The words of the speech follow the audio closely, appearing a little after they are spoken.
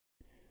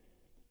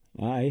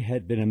I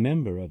had been a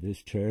member of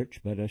this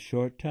church but a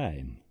short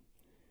time,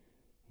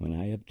 when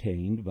I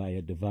obtained by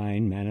a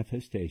divine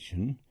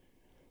manifestation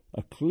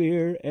a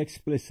clear,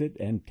 explicit,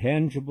 and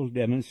tangible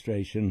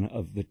demonstration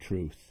of the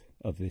truth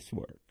of this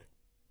work.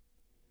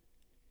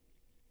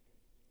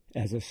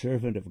 As a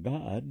servant of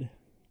God,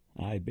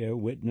 I bear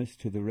witness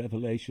to the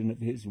revelation of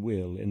his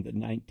will in the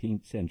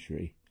 19th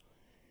century.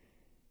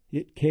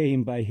 It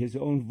came by his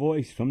own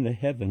voice from the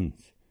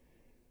heavens,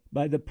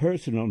 by the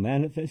personal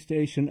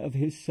manifestation of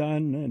his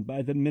Son, and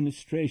by the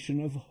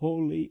ministration of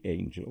holy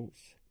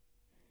angels.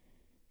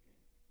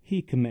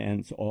 He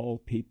commands all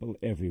people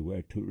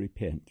everywhere to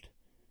repent,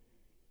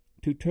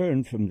 to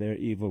turn from their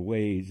evil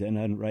ways and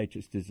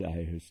unrighteous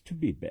desires, to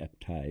be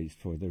baptized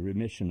for the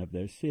remission of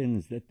their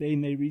sins, that they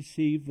may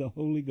receive the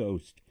Holy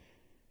Ghost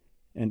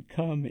and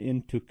come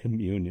into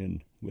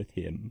communion with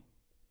him.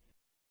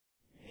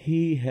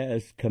 He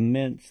has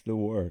commenced the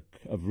work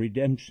of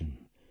redemption,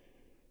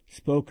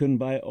 spoken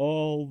by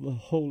all the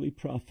holy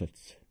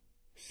prophets,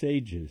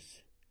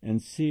 sages,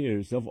 and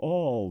seers of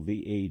all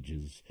the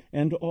ages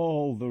and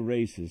all the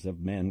races of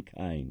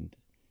mankind.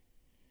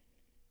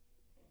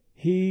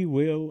 He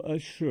will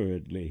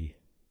assuredly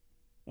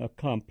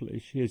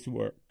accomplish his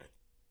work.